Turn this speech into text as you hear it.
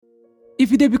If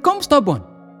you dey become stubborn,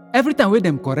 every time wey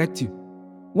dem correct you,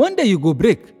 one day you go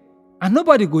break and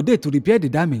nobody go dey to repair the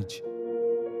damage.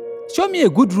 Show me a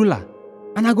good ruler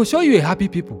and I go show you a happy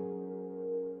people.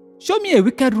 Show me a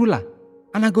wicked ruler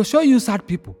and I go show you sad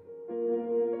people.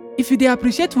 If you dey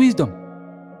appreciate wisdom,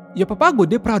 your papa go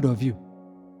dey proud of you.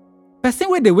 Person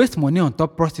wey dey waste money on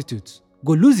top prostitutes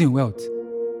go lose im wealth.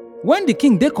 When the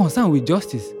king dey concerned with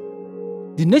justice,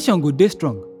 the nation go dey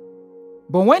strong.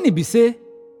 But when e be say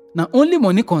na only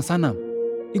money concern am,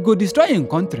 e go destroy im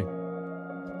country.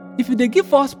 If you dey give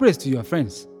false praise to your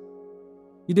friends,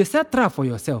 you dey set trap for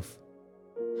yourself.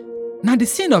 Na the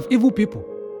sin of evil people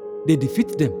dey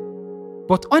defeat them,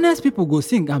 but honest people go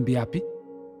sing and be happy.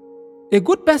 A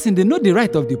good person dey know the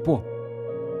right of the poor,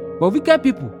 but wicked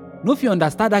people no fit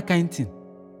understand that kind thing.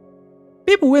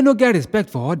 People wey no get respect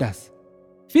for others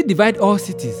fit divide all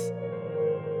cities,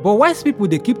 but wise people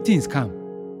dey keep things calm.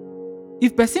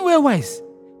 If person wey wise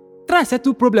try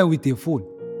settle problem with a fool,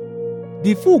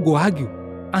 the fool go argue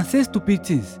and say stupid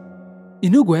things. E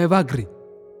no go ever gree.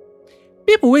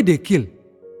 People wey dey kill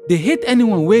dey hate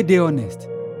anyone wey dey honest,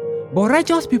 but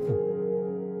righteous people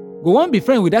go wan be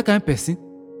friend with that kind person.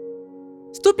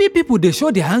 Stupid people dey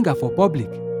show their anger for public,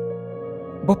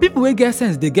 but people wey get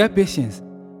sense dey get patience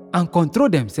and control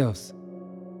themselves.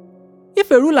 If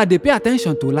a ruler dey pay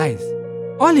attention to lies,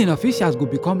 all im officials go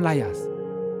become liars.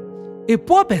 A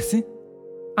poor person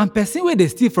and person wey dey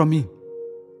steal from him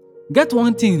get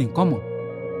one thing in common.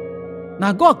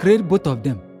 Na God create both of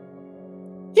them.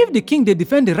 If the king dey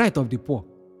defend the right of the poor,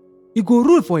 he go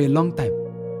rule for a long time.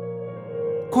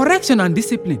 Correction and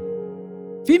discipline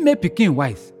fit make pikin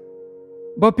wise,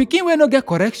 but pikin wey no get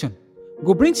correction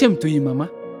go bring shame to im mama.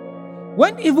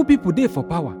 When evil people dey for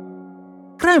power,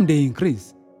 crime dey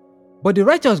increase, but the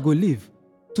righteous go live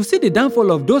to see the downfall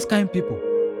of those kind people.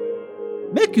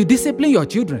 Make you discipline your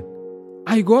children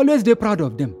and you go always dey proud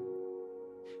of them.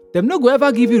 Dem no go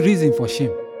ever give you reason for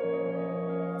shame.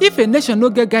 If a nation no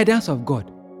get guidance of God,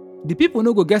 the people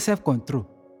no go get self-control,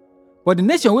 but the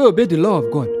nation wey obey the law of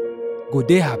God go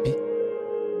dey happy.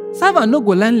 Servant no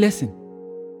go learn lesson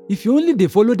if you only dey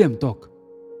follow them talk.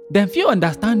 Dem fit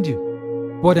understand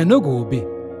you, but dem no go obey.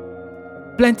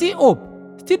 Plenty hope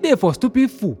still dey for stupid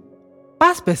fool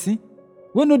pass person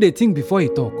wey no dey think before he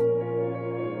talk.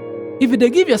 If you dey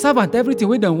give your servant everything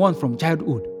wey dem want from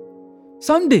childhood,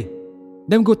 someday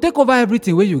dem go take over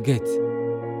everything wey you get.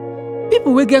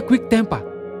 People wey get quick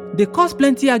temper dey cause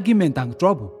plenty argument and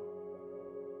trouble.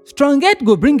 Strong head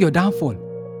go bring your downfall,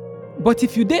 but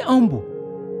if you dey humble,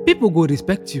 people go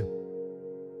respect you.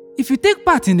 If you take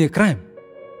part in a crime,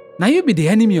 na you be the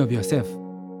enemy of yourself.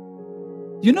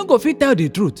 You no go fit tell the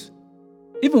truth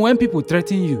even when people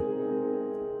threaten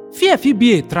you. Fear fit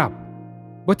be a trap,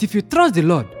 but if you trust the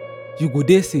Lord, you go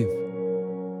dey safe.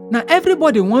 Na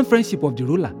everybody want friendship of the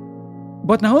ruler,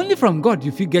 but na only from God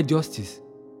you fit get justice.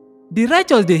 The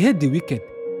righteous dey hate the wicked,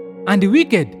 and the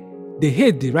wicked dey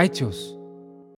hate the righteous.